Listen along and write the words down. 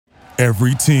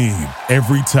Every team,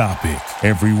 every topic,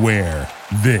 everywhere.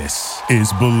 This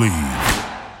is Believe.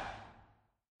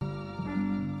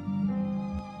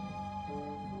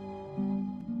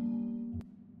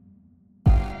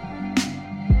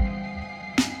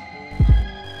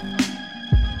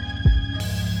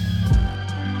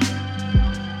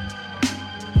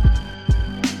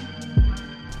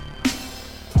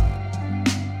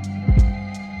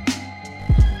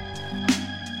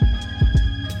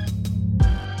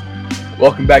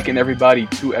 Welcome back in, everybody,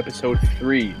 to episode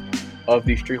 3 of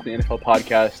the Strickly NFL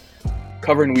podcast,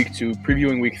 covering week 2,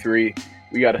 previewing week 3.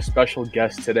 We got a special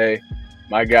guest today,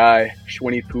 my guy,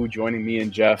 Schwinny Poo, joining me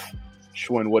and Jeff.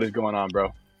 Schwinn, what is going on,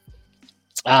 bro?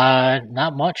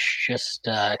 Not much, just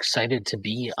excited to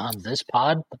be on this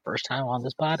pod, the first time on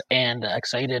this pod, and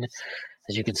excited,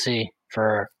 as you can see,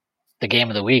 for the game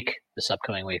of the week, this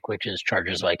upcoming week, which is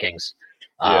Chargers-Vikings.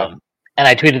 And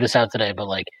I tweeted this out today, but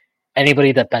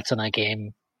anybody that bets on that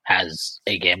game has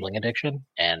a gambling addiction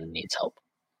and needs help.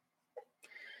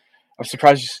 I'm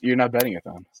surprised you're not betting it,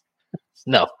 then.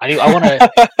 No, I want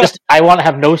to I want to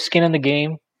have no skin in the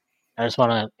game. I just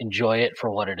want to enjoy it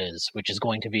for what it is, which is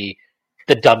going to be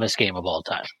the dumbest game of all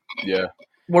time. Yeah.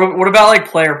 What about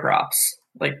player props?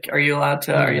 Are you allowed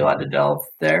to delve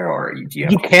there, or do you?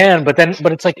 You can, but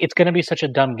it's it's going to be such a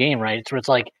dumb game, right? It's where it's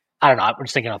I don't know. I'm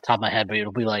just thinking off the top of my head, but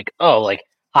it'll be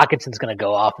Hawkinson's going to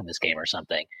go off in this game or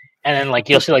something. And then,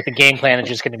 you'll see, the game plan is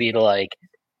just going to be to,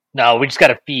 no, we just got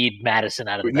to feed Madison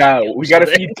out of the backfield. No, we got to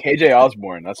feed KJ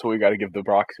Osborne. That's what we got to give the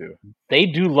Brock to. They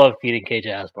do love feeding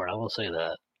KJ Osborne. I will say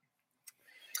that.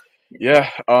 Yeah.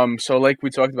 So, we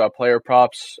talked about player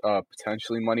props,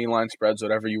 potentially money line spreads,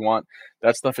 whatever you want.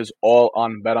 That stuff is all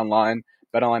on BetOnline.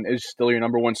 BetOnline is still your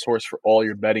number one source for all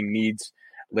your betting needs.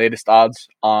 Latest odds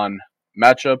on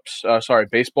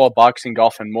baseball, boxing,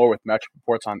 golf, and more, with matchup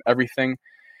reports on everything.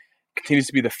 Continues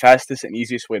to be the fastest and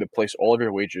easiest way to place all of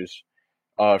your wagers,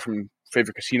 from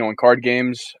favorite casino and card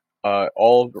games,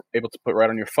 all able to put right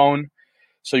on your phone.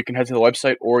 So you can head to the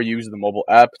website or use the mobile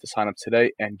app to sign up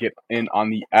today and get in on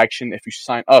the action. If you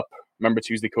sign up, remember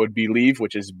to use the code BELIEVE,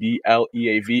 which is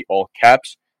BLEAV, all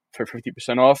caps, for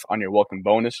 50% off on your welcome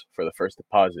bonus for the first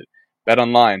deposit. Bet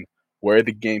online, where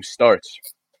the game starts.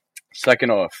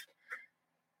 Second off,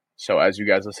 so as you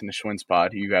guys listen to Schwinn's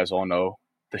pod, you guys all know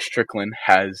the Strickland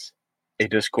has a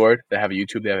Discord. They have a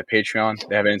YouTube. They have a Patreon.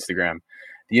 They have an Instagram.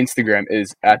 The Instagram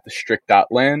is at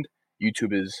 @thestrick.land.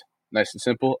 YouTube is nice and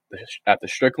simple, at the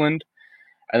Strickland.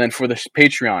 And then for the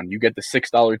Patreon, you get the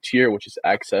 $6 tier, which is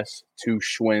access to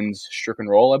Schwinn's Strick and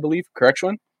Roll, I believe. Correct,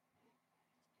 Schwinn?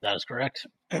 That is correct.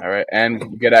 All right. And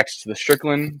you get access to the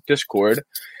Strickland Discord.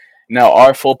 Now,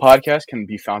 our full podcast can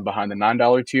be found behind the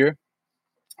 $9 tier.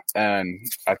 And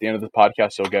at the end of the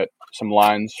podcast, you'll get some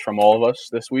lines from all of us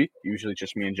this week, usually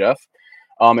just me and Jeff,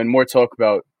 and more talk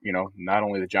about, not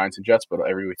only the Giants and Jets, but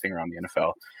everything around the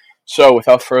NFL. So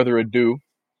without further ado,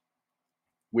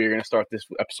 we're going to start this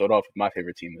episode off with my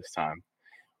favorite team this time.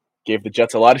 Gave the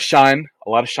Jets a lot of shine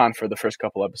for the first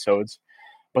couple episodes,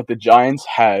 but the Giants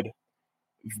had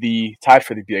tied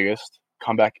for the biggest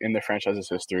comeback in their franchise's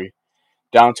history.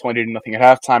 Down 20-0 at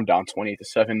halftime, down 28-7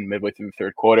 midway through the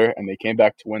third quarter, and they came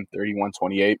back to win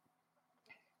 31-28.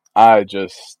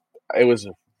 It was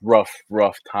a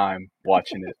rough time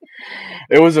watching it.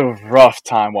 It was a rough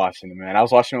time watching it, man. I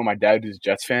was watching it with my dad, who's a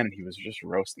Jets fan, and he was just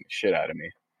roasting the shit out of me.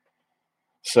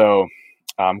 So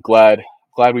I'm glad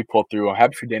we pulled through. I'm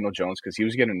happy for Daniel Jones because he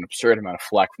was getting an absurd amount of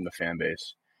flack from the fan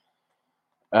base.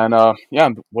 And,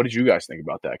 what did you guys think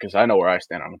about that? Because I know where I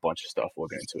stand on a bunch of stuff. We'll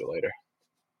get into it later.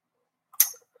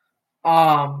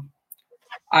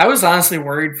 I was honestly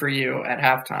worried for you at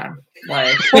halftime.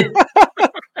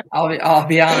 I'll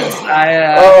be honest.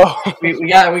 We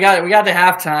got to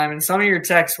halftime, and some of your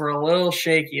texts were a little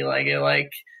shaky.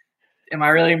 Am I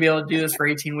really gonna be able to do this for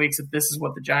 18 weeks if this is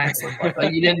what the Giants look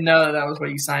like? You didn't know that was what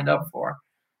you signed up for.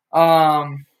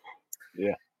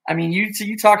 Yeah. I mean,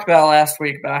 you talked about last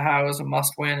week about how it was a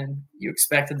must win, and you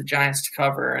expected the Giants to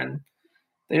cover, and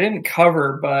they didn't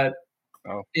cover, but.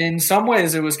 Oh. In some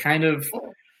ways, it was kind of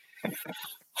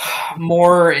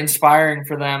more inspiring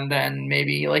for them than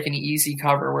maybe an easy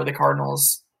cover where the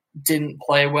Cardinals didn't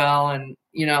play well. And,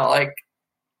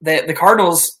 the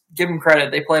Cardinals, give them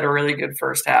credit, they played a really good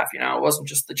first half. It wasn't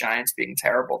just the Giants being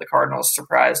terrible. The Cardinals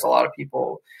surprised a lot of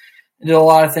people and did a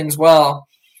lot of things well.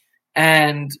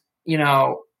 And,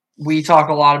 we talk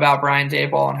a lot about Brian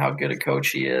Daboll and how good a coach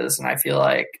he is. And I feel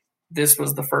like this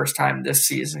was the first time this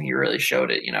season he really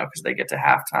showed it, because they get to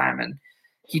halftime and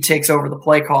he takes over the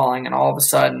play calling, and all of a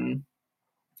sudden,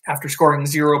 after scoring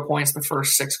 0 points the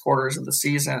first 6 quarters of the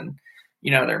season,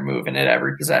 they're moving it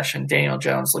every possession. Daniel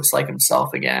Jones looks like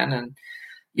himself again. And,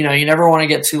 you never want to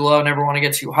get too low, never want to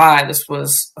get too high. This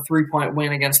was a 3-point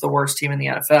win against the worst team in the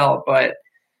NFL, but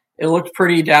it looked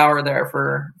pretty dour there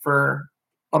for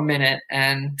a minute.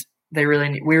 And we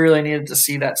really needed to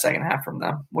see that second half from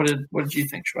them. What did you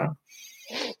think,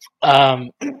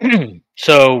 Shwan?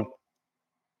 So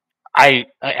I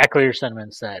echo your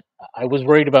sentiments that I was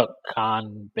worried about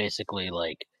Khan basically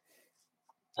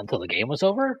until the game was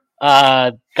over.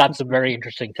 Got some very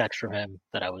interesting texts from him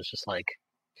that I was just like,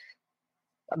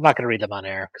 I'm not going to read them on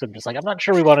air because I'm just like, I'm not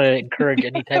sure we want to encourage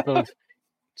any type of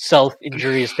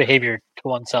self-injurious behavior to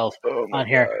oneself on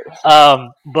here.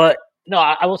 But no,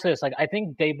 I will say this, I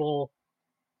think Dable,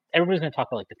 everybody's going to talk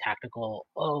about the tactical,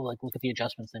 look at the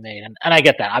adjustments they made. And I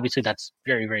get that. Obviously that's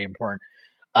very, very important.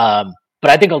 But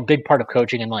I think a big part of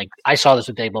coaching, and I saw this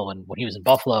with Dable when he was in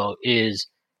Buffalo, is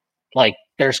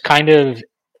there's kind of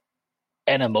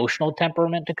an emotional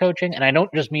temperament to coaching. And I don't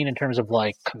just mean in terms of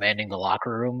commanding the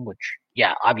locker room, which,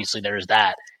 yeah, obviously there's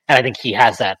that. And I think he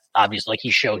has that, obviously.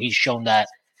 He's shown that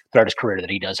throughout his career that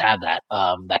he does have that,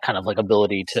 that kind of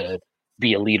ability to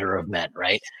be a leader of men,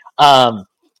 right?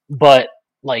 But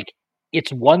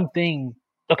it's one thing.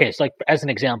 Okay, it's as an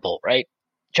example, right?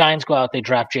 Giants go out, they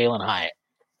draft Jalen Hyatt.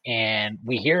 And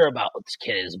we hear about this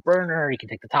kid is a burner. He can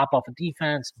take the top off of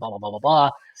defense, blah, blah, blah, blah,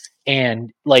 blah. And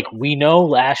we know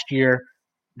last year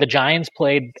the Giants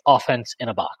played offense in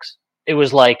a box. It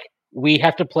was we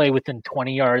have to play within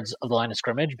 20 yards of the line of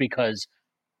scrimmage because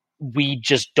we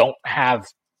just don't have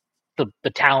the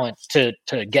talent to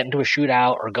get into a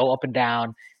shootout or go up and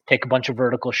down, take a bunch of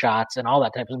vertical shots and all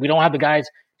that type of. We don't have the guys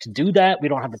to do that. We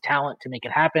don't have the talent to make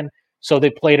it happen. So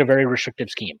they played a very restrictive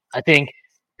scheme. I think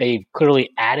they've clearly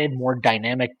added more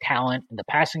dynamic talent in the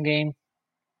passing game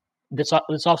this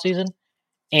offseason.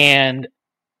 And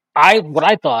what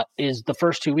I thought is the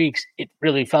first 2 weeks, it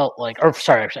really felt I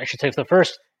should say for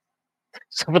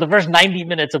the first 90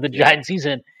 minutes of the Giants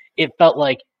season, it felt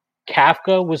like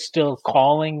Kafka was still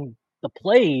calling the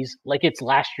plays like it's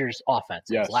last year's offense.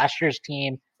 Yes. It's last year's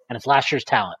team and it's last year's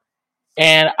talent.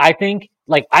 And I think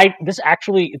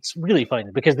it's really funny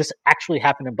because this actually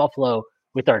happened in Buffalo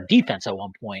with our defense at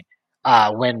one point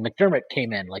when McDermott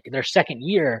came in, their second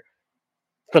year.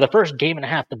 For the first game and a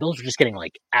half, the Bills were just getting they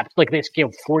gave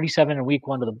up 47 in week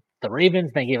one to the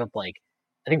Ravens. They gave up I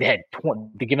think they had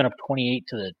given up 28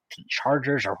 to the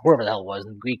Chargers or whoever the hell it was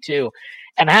in week two.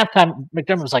 And at halftime,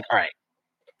 McDermott was like, all right,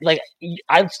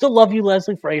 I still love you,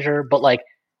 Leslie Frazier, but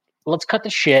let's cut the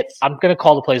shit. I'm going to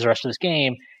call the plays the rest of this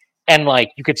game. And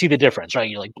you could see the difference, right?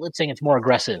 You're blitzing, it's more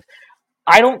aggressive.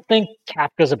 I don't think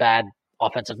Kafka's a bad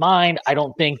offensive mind. I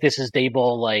don't think this is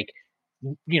Dable,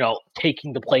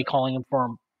 taking the play calling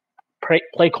from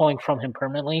him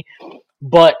permanently.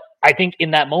 But I think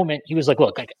in that moment, he was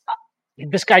look,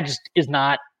 this guy just is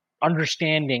not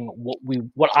understanding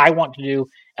what I want to do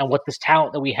and what this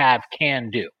talent that we have can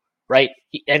do, right?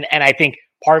 And I think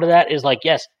part of that is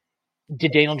yes,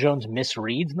 did Daniel Jones miss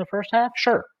reads in the first half?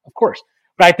 Sure, of course.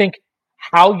 But I think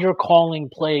how you're calling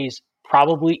plays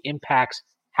probably impacts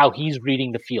how he's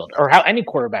reading the field or how any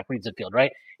quarterback reads the field,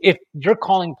 right? If you're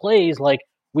calling plays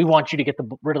we want you to get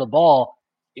rid of the ball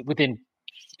within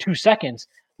 2 seconds,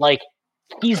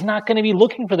 he's not going to be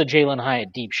looking for the Jalen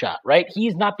Hyatt deep shot, right?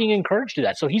 He's not being encouraged to do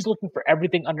that. So he's looking for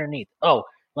everything underneath. Oh,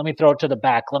 let me throw it to the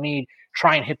back. Let me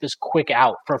try and hit this quick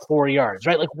out for 4 yards,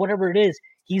 right? Whatever it is,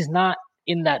 he's not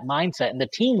in that mindset, and the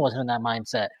team wasn't in that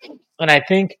mindset. And I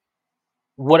think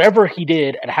whatever he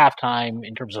did at halftime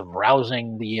in terms of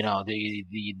rousing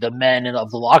the men of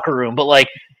the locker room, but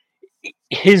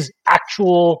his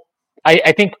actual,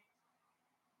 I think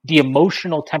the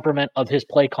emotional temperament of his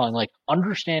play calling,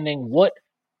 understanding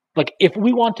if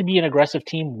we want to be an aggressive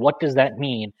team, what does that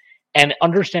mean? And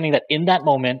understanding that in that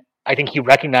moment, I think he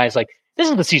recognized this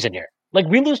is the season here.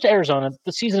 We lose to Arizona,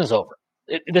 the season is over.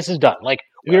 This is done.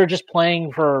 We are just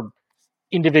playing for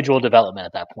individual development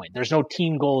at that point. There's no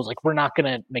team goals. We're not going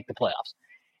to make the playoffs.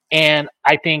 And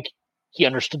I think he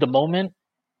understood the moment.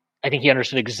 I think he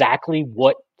understood exactly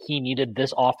what he needed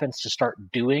this offense to start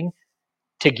doing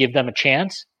to give them a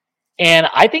chance. And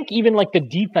I think even the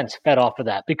defense fed off of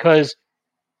that because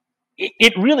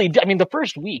it really, the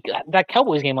first week, that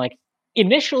Cowboys game,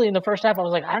 initially in the first half, I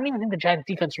was I don't even think the Giants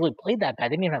defense really played that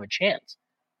bad. They didn't even have a chance.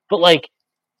 But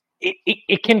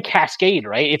it can cascade,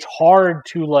 right? It's hard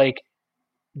to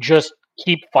just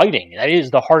keep fighting. That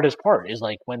is the hardest part is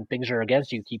when things are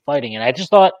against you, keep fighting. And I just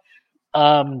thought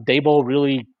Dable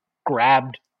really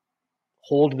grabbed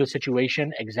hold of the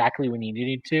situation exactly when he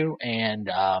needed to. And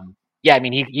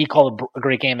he called a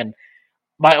great game. And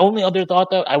my only other thought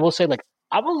though, I will say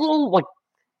I'm a little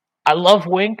I love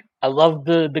Wink, I love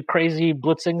the crazy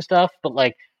blitzing stuff, but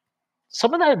like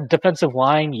some of that defensive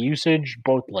line usage,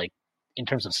 both like in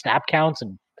terms of snap counts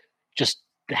and just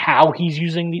how he's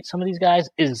using some of these guys,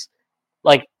 is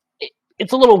like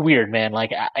it's a little weird, man.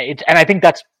 Like, and I think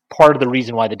that's part of the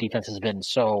reason why the defense has been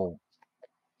so.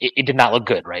 It did not look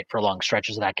good, right, for long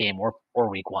stretches of that game or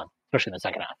week one, especially in the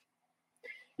second half.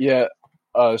 Yeah,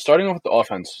 starting off with the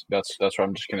offense, that's where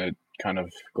I'm just gonna kind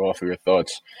of go off of your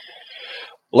thoughts.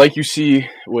 Like you see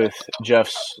with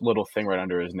Jeff's little thing right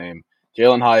under his name,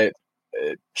 Jalen Hyatt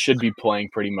should be playing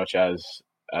pretty much as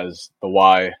the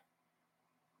Y,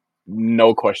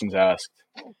 no questions asked.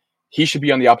 He should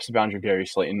be on the opposite boundary of Gary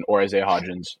Slayton or Isaiah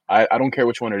Hodgins. I don't care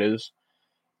which one it is,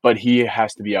 but he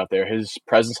has to be out there. His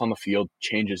presence on the field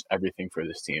changes everything for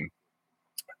this team.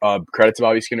 Credit to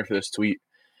Bobby Skinner for this tweet,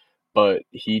 but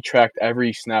he tracked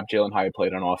every snap Jalen Hyatt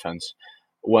played on offense.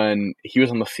 When he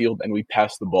was on the field and we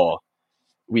passed the ball,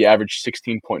 we averaged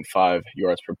 16.5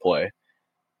 yards per play.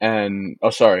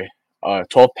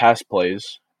 12 pass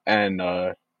plays, and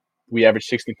we averaged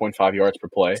 16.5 yards per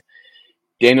play.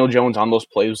 Daniel Jones on those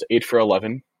plays was 8 for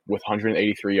 11 with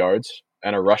 183 yards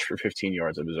and a rush for 15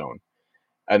 yards of his own.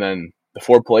 And then the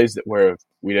 4 plays where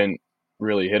we didn't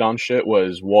really hit on shit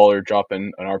was Waller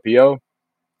dropping an RPO,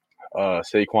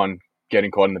 Saquon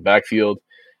getting caught in the backfield,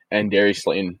 and Darius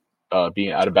Slayton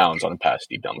being out of bounds on a pass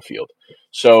deep down the field.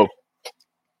 So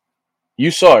you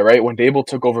saw it, right? When Dable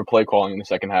took over play calling in the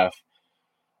second half,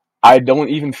 I don't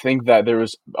even think that there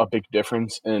was a big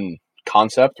difference in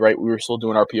concept, right? We were still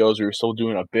doing RPOs. We were still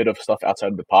doing a bit of stuff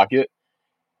outside of the pocket.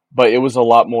 But it was a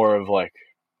lot more of like,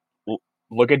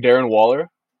 look at Darren Waller,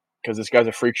 because this guy's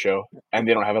a freak show, and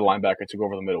they don't have a linebacker to go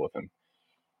over the middle with him.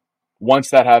 Once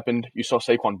that happened, you saw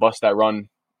Saquon bust that run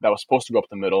that was supposed to go up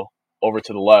the middle over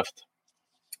to the left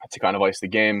to kind of ice the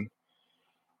game.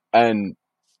 And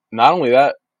not only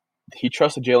that, he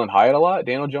trusted Jalen Hyatt a lot.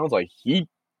 Daniel Jones, like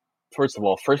first of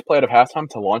all, first play out of halftime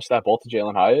to launch that ball to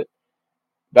Jalen Hyatt,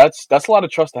 that's a lot of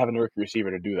trust to have a rookie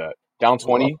receiver to do that. Down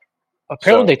 20. Well,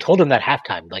 apparently they told him that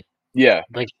halftime. Like, yeah.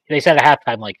 Like they said at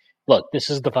halftime, like, look, this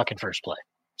is the fucking first play.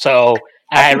 So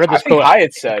I read this quote. quote.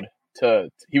 Hyatt said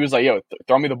he was like, yo,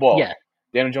 throw me the ball. Yeah.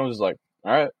 Daniel Jones is like,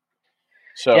 all right.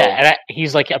 So yeah, and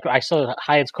he's like, I saw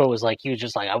Hyatt's quote was like, he was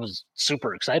just like, I was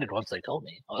super excited once they told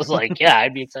me. I was like, yeah,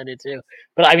 I'd be excited too.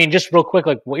 But I mean, just real quick,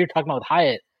 like what you're talking about with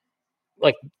Hyatt,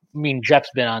 like, I mean, Jeff's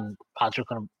been on Podster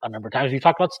a number of times. We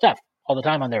talk about Steph all the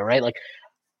time on there, right? Like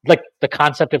the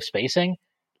concept of spacing.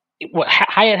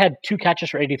 Hyatt had 2 catches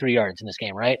for 83 yards in this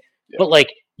game, right? Yeah. But like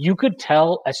you could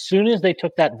tell as soon as they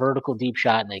took that vertical deep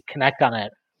shot and they connect on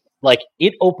it, like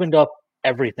it opened up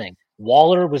everything.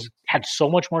 Waller had so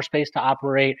much more space to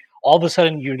operate. All of a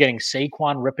sudden, you're getting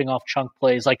Saquon ripping off chunk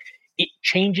plays. Like it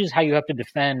changes how you have to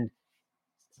defend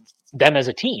them as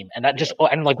a team, and that just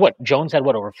and like what Jones had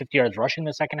over 50 yards rushing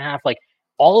the second half. Like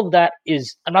all of that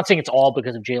is. I'm not saying it's all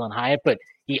because of Jalen Hyatt, but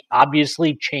he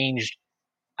obviously changed.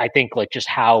 I think like just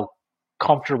how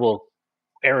comfortable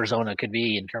Arizona could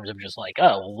be in terms of just like,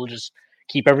 oh, well, we'll just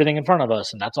keep everything in front of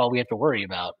us, and that's all we have to worry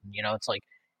about. And, you know, it's like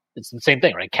it's the same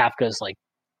thing, right? Kafka's like.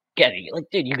 Get it. Like,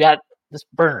 dude, you got this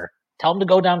burner. Tell him to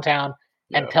go downtown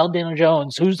and tell Daniel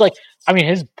Jones, who's like, I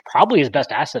mean, probably his best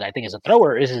asset, I think, as a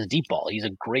thrower is his deep ball. He's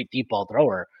a great deep ball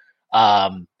thrower.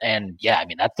 And yeah, I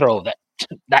mean, that throw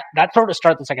that throw to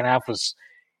start the second half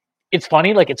it's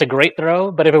funny. Like, it's a great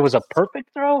throw, but if it was a perfect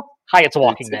throw, Hyatt's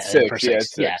walking that for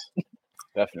 6. Yeah,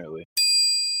 definitely.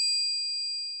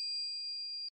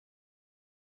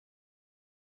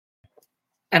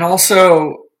 And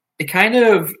also, it kind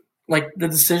of, like the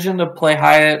decision to play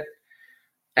Hyatt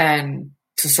and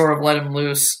to sort of let him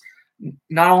loose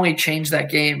not only changed that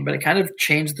game, but it kind of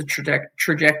changed the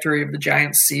trajectory of the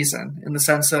Giants season in the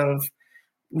sense of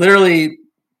literally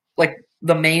like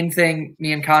the main thing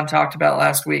me and Khan talked about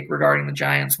last week regarding the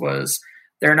Giants was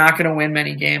they're not going to win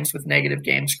many games with negative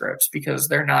game scripts because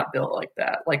they're not built like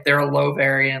that. Like they're a low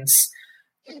variance.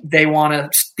 They want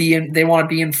to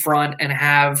be in front and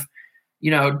have, you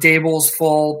know, Dable's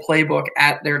full playbook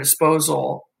at their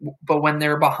disposal, but when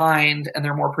they're behind and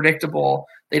they're more predictable,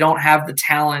 they don't have the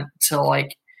talent to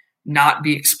like not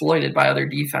be exploited by other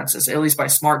defenses, at least by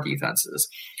smart defenses.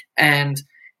 And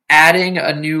adding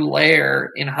a new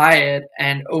layer in Hyatt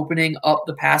and opening up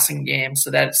the passing game so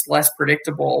that it's less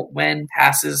predictable when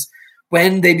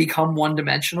they become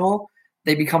one-dimensional,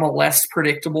 they become a less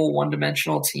predictable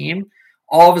one-dimensional team.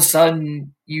 All of a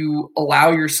sudden, you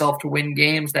allow yourself to win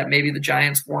games that maybe the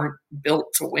Giants weren't built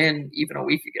to win even a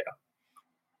week ago.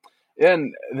 Yeah,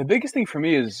 and the biggest thing for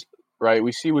me is, right,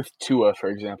 we see with Tua, for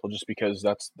example, just because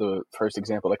that's the first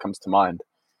example that comes to mind.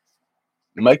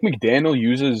 Mike McDaniel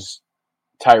uses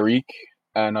Tyreek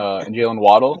and Jalen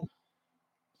Waddle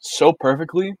so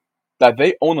perfectly that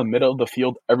they own the middle of the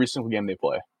field every single game they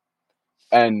play.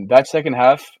 And that second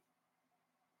half,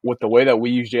 with the way that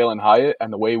we used Jalen Hyatt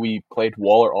and the way we played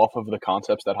Waller off of the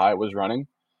concepts that Hyatt was running,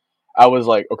 I was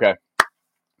like, okay,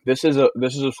 this is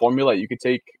a formula you could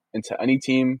take into any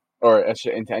team or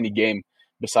into any game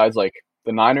besides like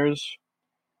the Niners,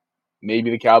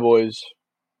 maybe the Cowboys,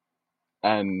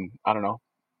 and I don't know,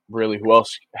 really who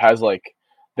else has like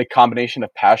the combination of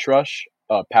pass rush,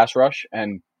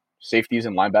 and safeties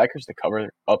and linebackers to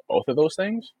cover up both of those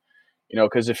things.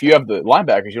 Because if you have the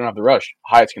linebackers, you don't have the rush.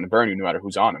 Hyatt's going to burn you no matter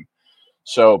who's on him.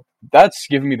 So that's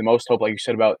giving me the most hope, like you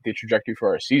said, about the trajectory for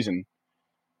our season.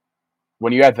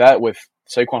 When you add that with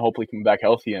Saquon hopefully coming back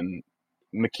healthy and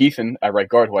McKeithen at right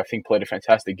guard, who I think played a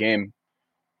fantastic game,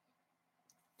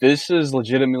 this is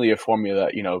legitimately a formula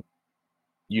that,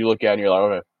 you look at and you're like,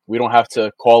 okay, we don't have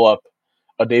to call up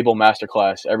a Dable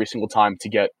masterclass every single time to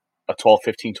get a 12,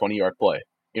 15, 20-yard play.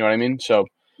 You know what I mean? So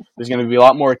there's going to be a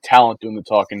lot more talent doing the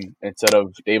talking instead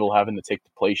of Dable having to take the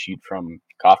play sheet from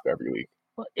Kafka every week.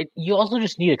 You also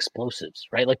just need explosives,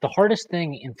 right? Like the hardest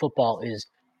thing in football is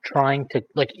trying to,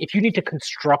 like, if you need to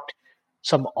construct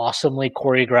some awesomely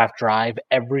choreographed drive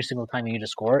every single time you need to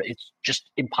score, it's just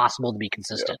impossible to be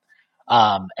consistent.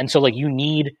 Yeah. And so like you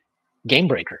need game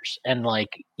breakers. And like,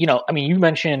 you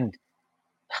mentioned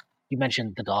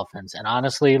the Dolphins, and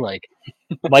honestly, like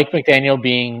Mike McDaniel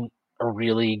being a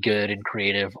really good and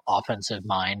creative offensive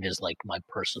mind is like my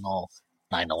personal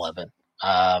 9/11.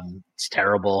 It's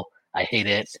terrible. I hate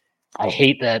it. I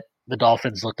hate that the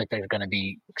Dolphins look like they're going to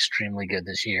be extremely good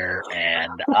this year,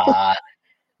 and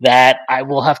that I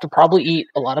will have to probably eat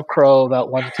a lot of crow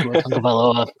about one to two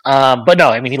Tagovailoa. But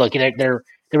no, look, they're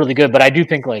really good. But I do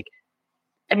think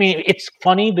it's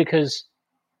funny because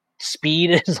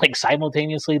speed is like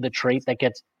simultaneously the trait that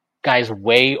gets guys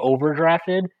way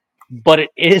overdrafted, but it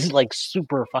is like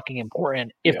super fucking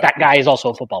important if that guy is also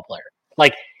a football player.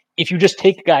 Like if you just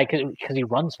take a guy because he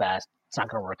runs fast, it's not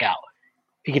going to work out.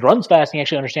 If he runs fast and he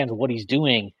actually understands what he's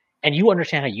doing and you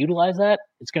understand how to utilize that,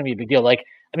 it's going to be a big deal. Like,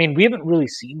 we haven't really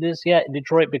seen this yet in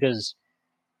Detroit because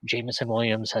Jamison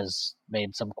Williams has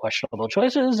made some questionable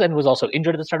choices and was also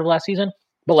injured at the start of last season.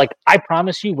 But like, I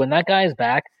promise you, when that guy is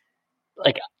back,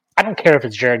 like, I don't care if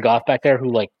it's Jared Goff back there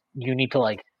who like you need to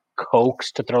like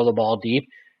coax to throw the ball deep.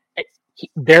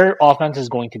 Their offense is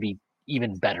going to be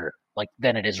even better like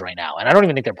than it is right now. And I don't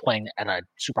even think they're playing at a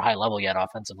super high level yet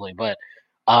offensively. But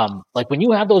like when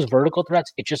you have those vertical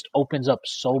threats, it just opens up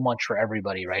so much for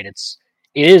everybody, right? It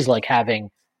is like having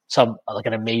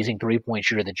an amazing 3-point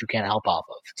shooter that you can't help off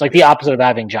of. It's like the opposite of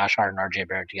having Josh Hart and RJ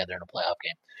Barrett together in a playoff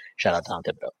game. Shout out to Tom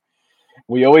Thibodeau.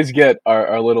 We always get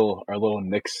our little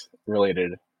Knicks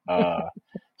related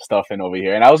stuff in over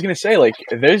here. And I was going to say, like,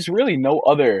 there's really no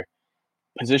other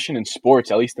position in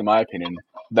sports, at least in my opinion,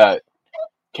 that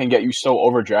can get you so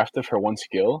overdrafted for one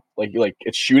skill. Like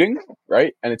it's shooting,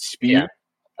 right? And it's speed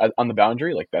on the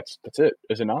boundary. Like that's it,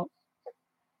 is it not?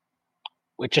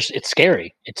 It's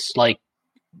scary. It's like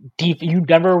you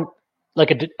never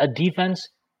like a defense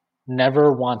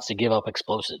never wants to give up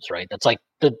explosives, right? That's like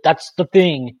that's the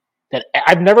thing that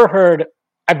I've never heard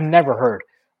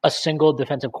a single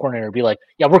defensive coordinator be like,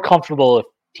 yeah, we're comfortable if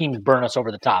teams burn us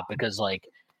over the top because like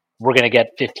we're going to get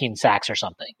 15 sacks or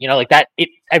something, like that.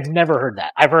 I've never heard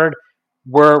that. I've heard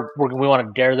we want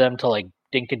to dare them to like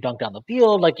dink and dunk down the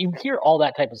field. Like you hear all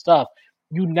that type of stuff.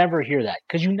 You never hear that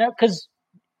because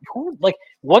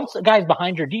once a guy's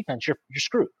behind your defense, you're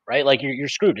screwed, right? Like you're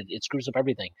screwed. It screws up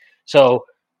everything. So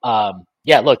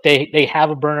look, they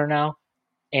have a burner now,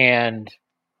 and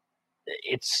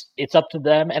it's up to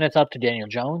them, and it's up to Daniel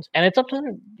Jones, and it's up to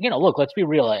them. Look, let's be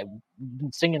real. I've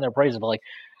been singing their praises, but like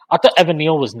I thought Evan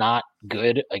Neal was not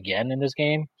good again in this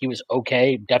game. He was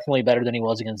okay, definitely better than he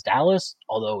was against Dallas,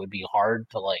 although it would be hard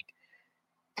to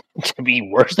be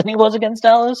worse than he was against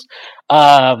Dallas.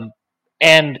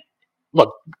 And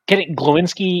look, getting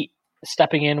Glowinski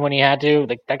stepping in when he had to,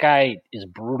 like that guy is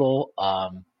brutal.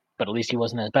 But at least he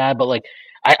wasn't as bad. But like,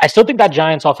 I still think that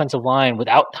Giants offensive line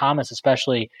without Thomas,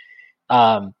 especially,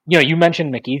 you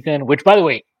mentioned McKeithen, which by the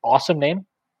way, awesome name,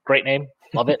 great name,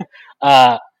 love it.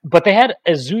 But they had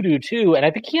Azudu too, and I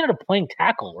think he ended up playing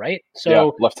tackle, right?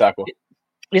 So left tackle.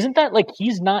 Isn't that like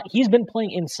he's been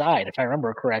playing inside, if I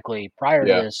remember correctly, prior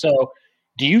to this. So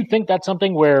do you think that's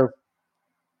something where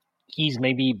he's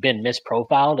maybe been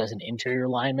misprofiled as an interior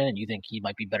lineman, and you think he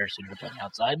might be better suited to playing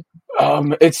outside?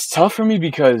 It's tough for me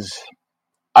because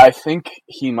I think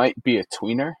he might be a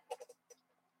tweener.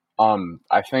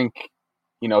 I think,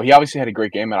 he obviously had a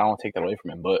great game, and I don't want to take that away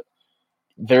from him, but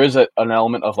there is an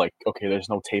element of like, okay, there's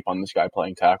no tape on this guy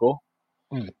playing tackle.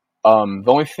 The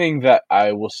only thing that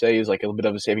I will say is like a little bit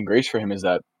of a saving grace for him is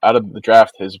that out of the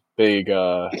draft, his big,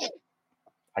 I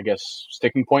guess,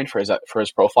 sticking point for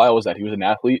his profile was that he was an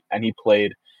athlete and he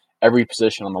played every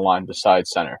position on the line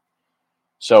besides center.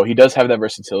 So he does have that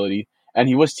versatility, and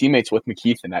he was teammates with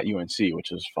McKeithen at UNC,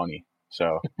 which is funny.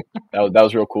 So that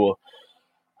was real cool.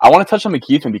 I want to touch on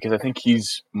McKeithen because I think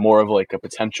he's more of like a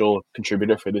potential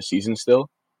contributor for this season still.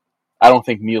 I don't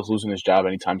think Neal's losing his job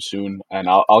anytime soon, and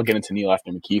I'll get into Neal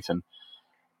after McKeithen.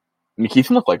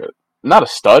 McKeithen looked like not a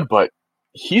stud, but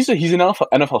he's an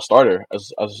NFL starter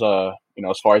as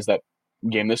as far as that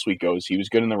game this week goes. He was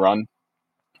good in the run,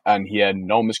 and he had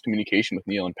no miscommunication with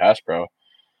Neal in pass pro.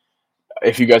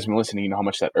 If you guys have been listening, you know how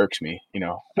much that irks me.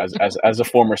 As a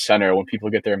former center, when people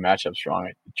get their matchups wrong,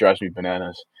 it drives me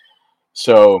bananas.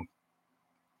 So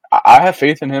I have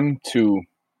faith in him to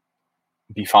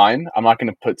be fine. I'm not going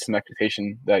to put some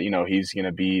expectation that he's going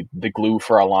to be the glue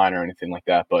for our line or anything like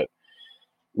that. But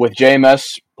with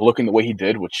JMS looking the way he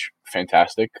did, which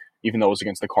fantastic, even though it was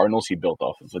against the Cardinals, he built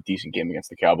off of a decent game against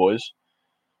the Cowboys.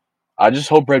 I just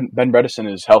hope Ben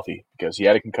Bredeson is healthy because he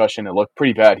had a concussion. It looked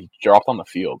pretty bad. He dropped on the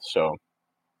field, so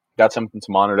that's something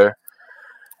to monitor.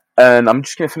 And I'm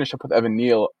just going to finish up with Evan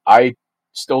Neal. I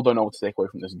still don't know what to take away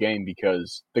from this game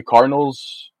because the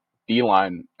Cardinals'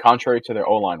 D-line, contrary to their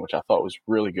O-line, which I thought was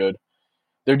really good,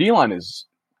 their D-line is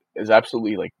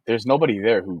absolutely like there's nobody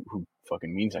there who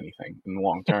fucking means anything in the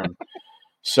long term.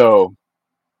 So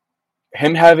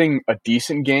him having a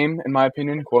decent game, in my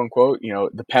opinion, quote unquote,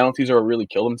 the penalties are really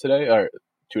killed him today or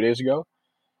 2 days ago.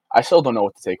 I still don't know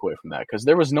what to take away from that because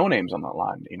there was no names on that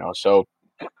line, So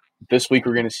this week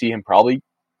we're going to see him probably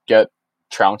get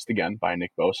trounced again by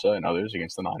Nick Bosa and others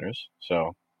against the Niners.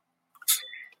 So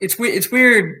it's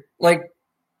weird. Like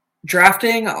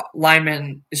drafting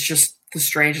linemen is just the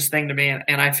strangest thing to me,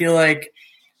 and I feel like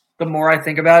the more I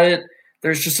think about it,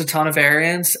 there's just a ton of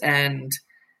variance and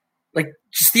like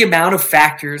just the amount of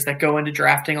factors that go into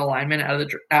drafting a lineman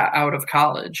out of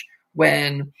college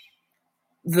when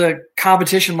the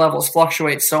competition levels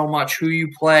fluctuate so much, who you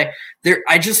play there.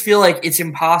 I just feel like it's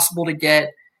impossible to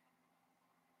get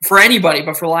for anybody,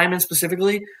 but for linemen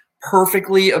specifically,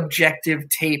 perfectly objective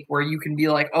tape where you can be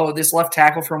like, oh, this left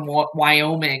tackle from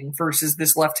Wyoming versus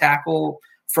this left tackle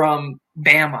from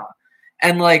Bama.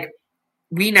 And like,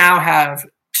 we now have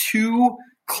two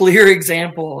clear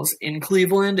examples in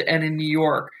Cleveland and in New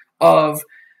York of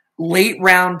late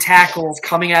round tackles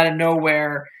coming out of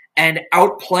nowhere and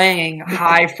outplaying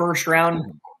high first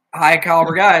round, high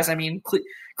caliber guys. I mean,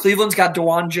 Cleveland's got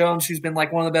DeJuan Jones, who's been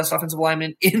like one of the best offensive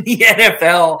linemen in the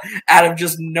NFL out of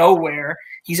just nowhere.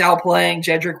 He's outplaying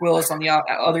Jedrick Willis on the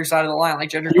other side of the line. Like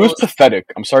Jedrick Willis was pathetic.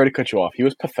 I'm sorry to cut you off. He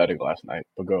was pathetic last night,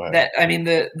 but go ahead.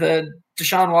 The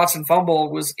Deshaun Watson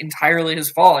fumble was entirely his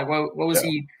fault. Like, what was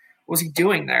he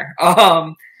doing there?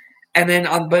 And then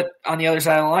on the other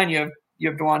side of the line, you have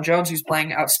DeJuan Jones, who's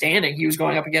playing outstanding. He was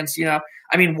going up against,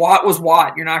 Watt was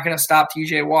Watt. You're not going to stop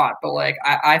TJ Watt. But like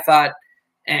I thought,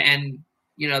 and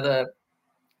the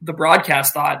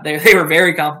broadcast thought they were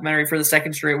very complimentary for the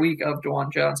second straight week of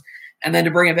DeJuan Jones. And then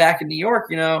to bring it back in New York,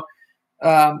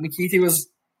 McKeithy was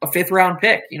a 5th round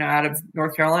pick, out of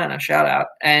North Carolina. Shout out.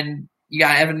 And you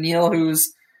got Evan Neal,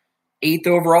 who's 8th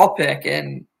overall pick.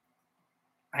 And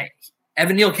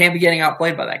Evan Neal can't be getting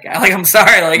outplayed by that guy. Like, I'm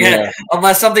sorry. Like,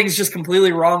 unless something's just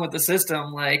completely wrong with the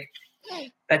system, like,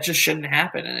 that just shouldn't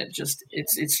happen. And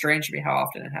it's strange to me how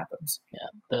often it happens.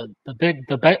 Yeah.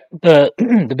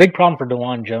 The big problem for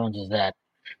DeJuan Jones is that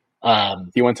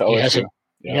he went to OSU.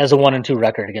 He has a 1-2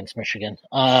 record against Michigan.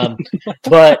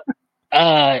 Like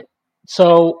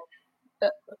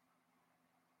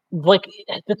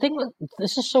the thing,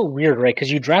 this is so weird, right?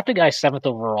 Because you draft a guy 7th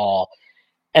overall,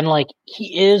 and like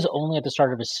he is only at the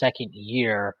start of his second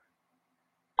year.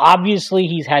 Obviously,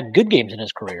 he's had good games in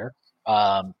his career.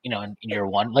 In year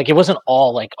one, like it wasn't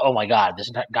all like, oh my god,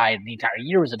 this guy the entire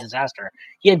year was a disaster.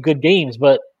 He had good games,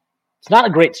 but it's not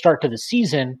a great start to the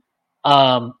season.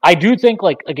 I do think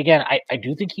like again, I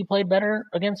do think he played better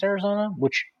against Arizona,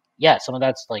 which some of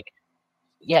that's like,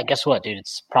 guess what, dude?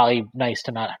 It's probably nice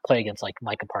to not play against like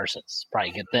Micah Parsons. It's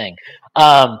probably a good thing.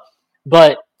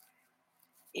 But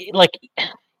like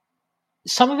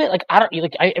some of it, like I don't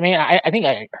like. I mean, I think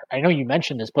I know you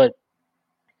mentioned this, but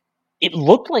it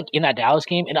looked like in that Dallas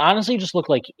game, it honestly just looked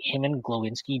like him and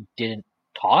Glowinski didn't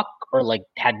talk or like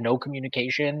had no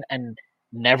communication and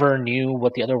never knew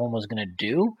what the other one was going to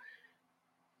do.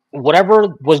 Whatever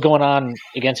was going on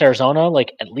against Arizona,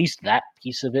 like at least that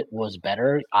piece of it was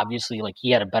better. Obviously, like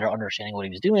he had a better understanding of what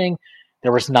he was doing.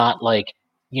 There was not like,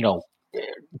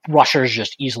 rushers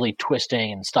just easily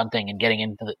twisting and stunting and getting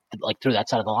into through that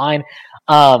side of the line.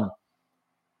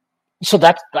 So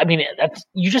that's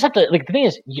you just have to, like, the thing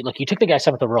is, you took the guy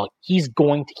 7th overall. He's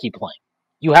going to keep playing.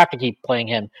 You have to keep playing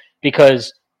him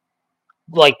because,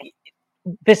 like,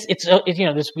 this,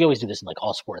 this, we always do this in, like,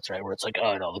 all sports, right? Where it's like,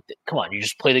 oh, no, come on, you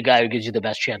just play the guy who gives you the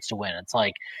best chance to win. It's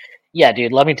like, yeah,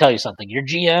 dude, let me tell you something. Your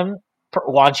GM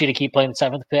wants you to keep playing the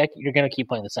 7th pick. You're going to keep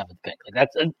playing the 7th pick. Like,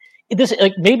 that's this.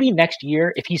 Like, maybe next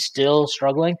year, if he's still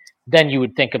struggling, then you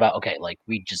would think about, okay, like,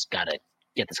 we just got to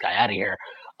get this guy out of here.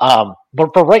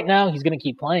 But for right now, he's going to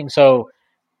keep playing. So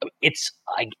it's,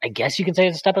 I guess you can say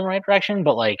it's a step in the right direction.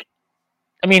 But, like,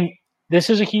 I mean, this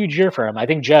is a huge year for him. I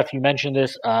think, Jeff, you mentioned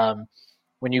this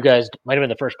when you guys might have been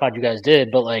the first pod you guys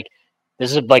did, but, like,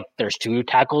 this is, like, there's 2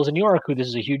 tackles in New York who this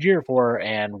is a huge year for,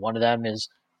 and one of them is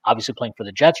obviously playing for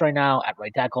the Jets right now at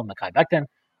right tackle, Mekhi Becton.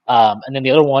 And then the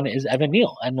other one is Evan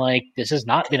Neal. And, like, this has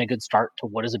not been a good start to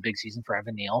what is a big season for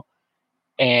Evan Neal.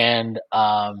 And,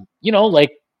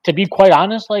 like, to be quite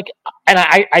honest, like, and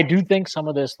I do think some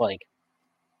of this, like,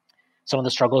 some of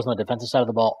the struggles on the defensive side of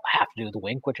the ball have to do with the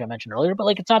wink, which I mentioned earlier, but,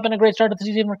 like, it's not been a great start to the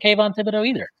season for Kayvon Thibodeau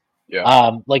either.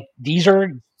 Yeah. Like, these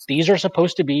are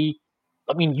supposed to be,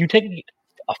 I mean, you take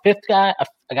a fifth guy,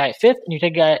 a guy at 5th, and you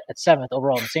take a guy at 7th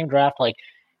overall in the same draft. Like,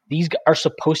 these are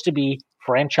supposed to be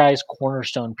franchise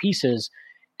cornerstone pieces,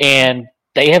 and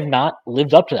they have not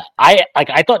lived up to that.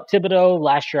 I thought Thibodeau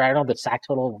last year, I don't know, the sack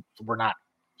total were not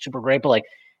super great, but, like,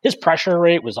 his pressure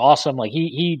rate was awesome. Like,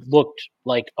 he looked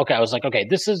like, okay, I was like, okay,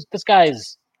 this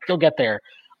guy's, he'll get there.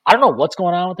 I don't know what's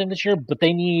going on with him this year, but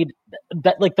they need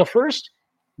that. Like, the first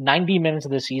 90 minutes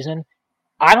of the season,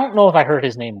 I don't know if I heard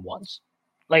his name once.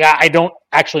 Like, I don't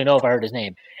actually know if I heard his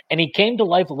name. And he came to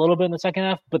life a little bit in the second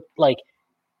half, but, like,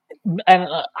 and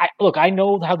I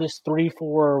know how this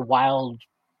 3-4 wild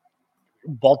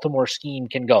Baltimore scheme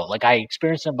can go. Like, I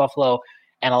experienced in Buffalo,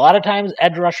 and a lot of times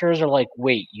edge rushers are like,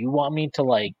 wait, you want me to,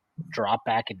 like, drop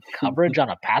back in coverage on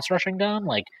a pass rushing down?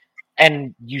 Like,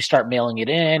 and you start mailing it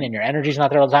in, and your energy's not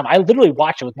there all the time. I literally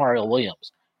watched it with Mario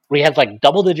Williams, where he had, like,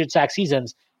 double-digit sack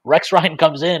seasons. Rex Ryan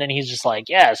comes in, and he's just like,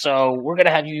 yeah, so we're going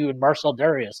to have you and Marcel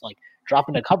Darius, like, drop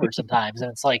into coverage sometimes.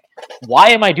 And it's like, why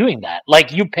am I doing that?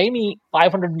 Like, you pay me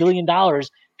 $500 million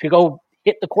to go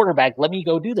hit the quarterback. Let me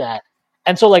go do that.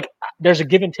 And so, like, there's a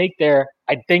give and take there.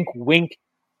 I think Wink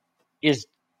is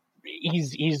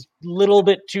he's a little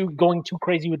bit going too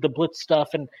crazy with the blitz stuff,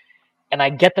 and I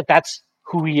get that that's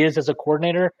who he is as a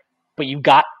coordinator, but you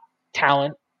got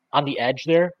talent on the edge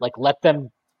there. Like, let them,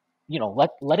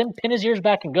 let him pin his ears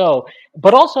back and go.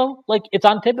 But also, like, it's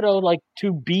on Thibodeau, like,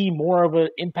 to be more of an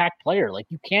impact player. Like,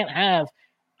 you can't have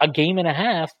a game and a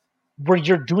half where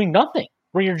you're doing nothing,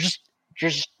 where you're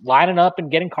just lining up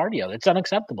and getting cardio. It's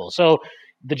unacceptable. So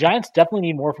the Giants definitely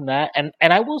need more from that. And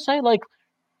I will say, like,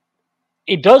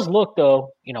 it does look,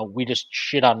 though, we just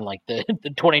shit on, like, the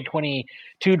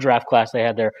 2022 draft class they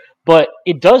had there, but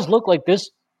it does look like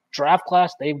this draft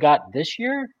class they've got this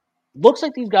year looks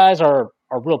like these guys are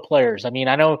real players. I mean,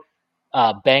 I know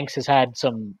Banks has had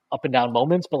some up and down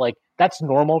moments, but, like, that's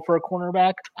normal for a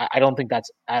cornerback. I don't think that's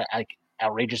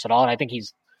outrageous at all, and I think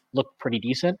he's looked pretty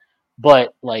decent. But,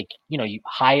 like,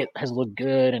 Hyatt has looked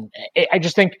good, and I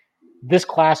just think this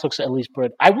class looks at least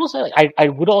good. I will say, like, I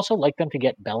would also like them to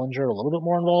get Bellinger a little bit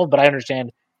more involved, but I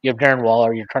understand you have Darren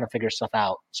Waller, you're trying to figure stuff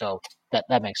out, so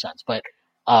that makes sense. But,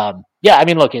 yeah, I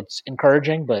mean, look, it's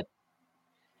encouraging, but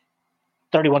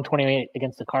 31-28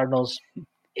 against the Cardinals,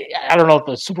 I don't know if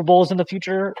the Super Bowl is in the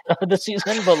future of the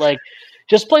season, but, like,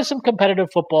 just play some competitive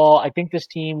football. I think this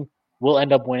team will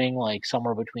end up winning, like,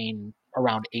 somewhere between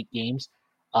around 8 games.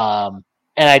 And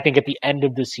I think at the end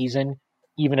of the season,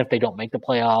 even if they don't make the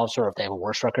playoffs or if they have a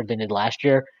worse record than they did last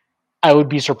year, I would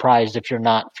be surprised if you're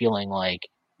not feeling like,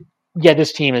 yeah,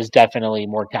 this team is definitely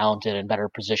more talented and better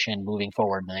positioned moving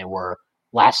forward than they were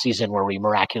last season, where we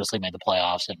miraculously made the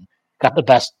playoffs and got the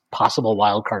best possible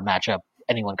wild card matchup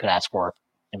anyone could ask for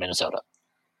in Minnesota.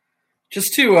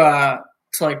 Just to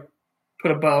like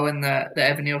put a bow in the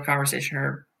Evan Neal conversation,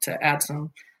 or to add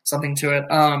something to it,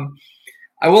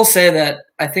 I will say that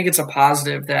I think it's a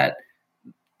positive that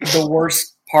the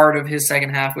worst part of his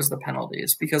second half was the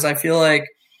penalties, because I feel like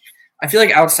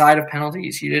outside of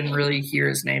penalties, you didn't really hear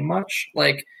his name much.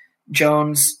 Like,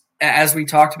 Jones, as we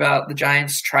talked about, the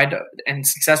Giants tried to and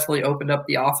successfully opened up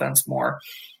the offense more,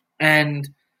 and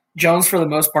Jones, for the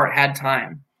most part, had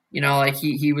time. Like,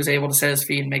 he was able to set his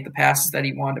feet and make the passes that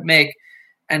he wanted to make.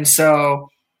 And so,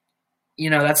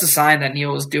 that's a sign that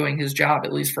Neal was doing his job,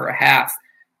 at least for a half.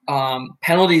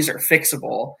 Penalties are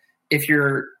fixable if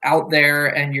you're out there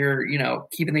and you're,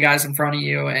 keeping the guys in front of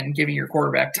you and giving your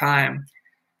quarterback time.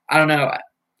 I don't know.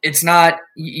 It's not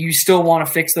 – you still want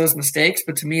to fix those mistakes,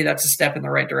 but to me that's a step in the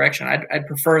right direction. I'd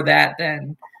prefer that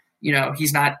than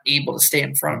he's not able to stay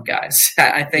in front of guys.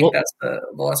 I think that's the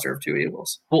lesser of two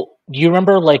evils. Well, do you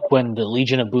remember when the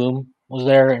Legion of Boom was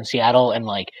there in Seattle, and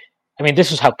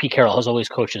this is how Pete Carroll has always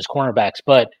coached his cornerbacks,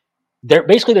 but their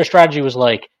strategy was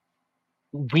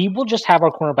we will just have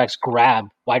our cornerbacks grab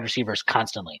wide receivers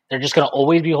constantly. They're just going to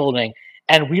always be holding,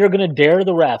 and we are going to dare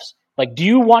the refs. Do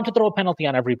you want to throw a penalty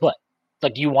on every play?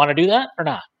 Do you want to do that or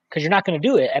not? Because you're not going to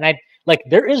do it. And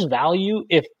there is value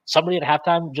if somebody at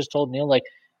halftime just told Neil,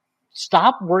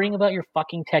 stop worrying about your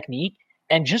fucking technique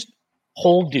and just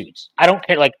hold dudes. I don't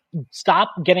care. Stop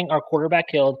getting our quarterback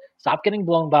killed. Stop getting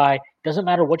blown by. Doesn't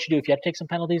matter what you do. If you have to take some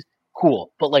penalties,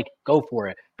 cool. But go for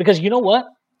it. Because you know what?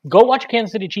 Go watch a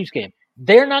Kansas City Chiefs game.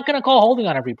 They're not going to call holding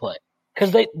on every play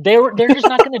because they're just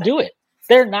not going to do it.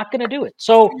 They're not going to do it.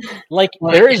 So,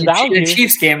 there is value. In the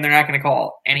Chiefs game, they're not going to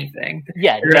call anything.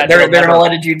 Yeah, they're going to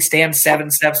let a dude stand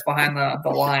 7 steps behind the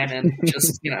line and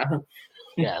just,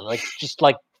 Yeah,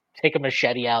 take a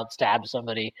machete out, stab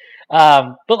somebody.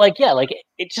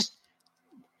 It just,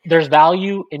 there's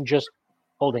value in just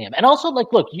holding him. And also,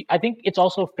 look, I think it's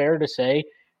also fair to say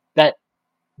that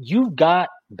you've got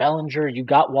Bellinger, you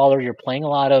got Waller, you're playing a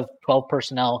lot of 12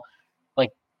 personnel.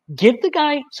 Give the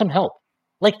guy some help.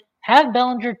 Have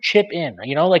Bellinger chip in,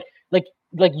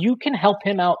 you can help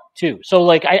him out too. So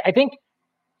I think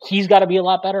he's got to be a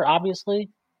lot better, obviously.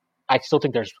 I still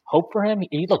think there's hope for him.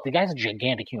 Look, the guy's a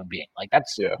gigantic human being.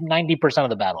 That's 90% of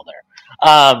the battle there.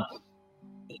 I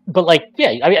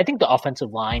think the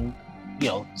offensive line,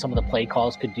 some of the play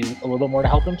calls could do a little bit more to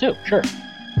help him too. Sure.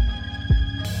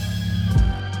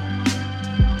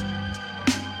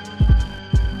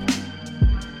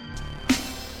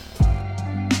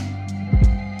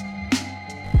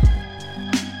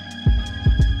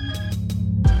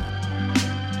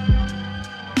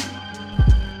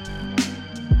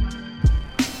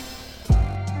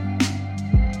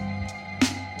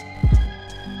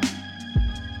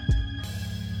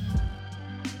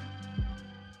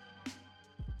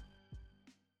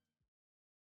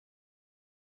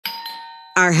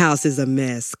 Our house is a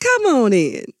mess. Come on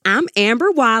in. I'm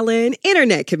Amber Wallen,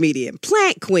 internet comedian,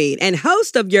 plant queen, and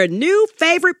host of your new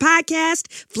favorite podcast,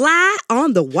 Fly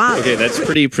on the Wall. Okay, that's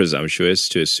pretty presumptuous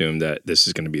to assume that this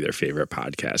is going to be their favorite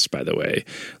podcast, by the way.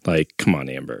 Come on,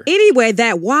 Amber. Anyway,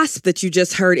 that wasp that you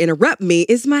just heard interrupt me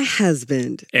is my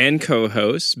husband. And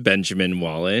co-host, Benjamin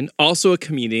Wallen, also a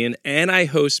comedian, and I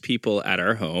host people at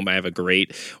our home. I have a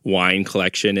great wine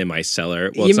collection in my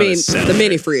cellar. Well, you mean the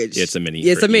mini fridge? Yeah, it's a mini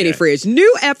fridge. It's a mini fridge.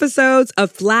 New episodes of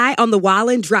Fly on the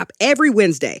Wallen drop every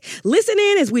Wednesday. Listen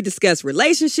in as we discuss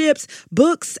relationships,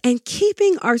 books, and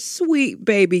keeping our sweet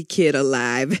baby kid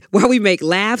alive while we make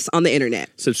laughs on the internet.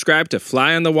 Subscribe to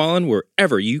Fly on the Wallen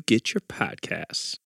wherever you get your podcasts.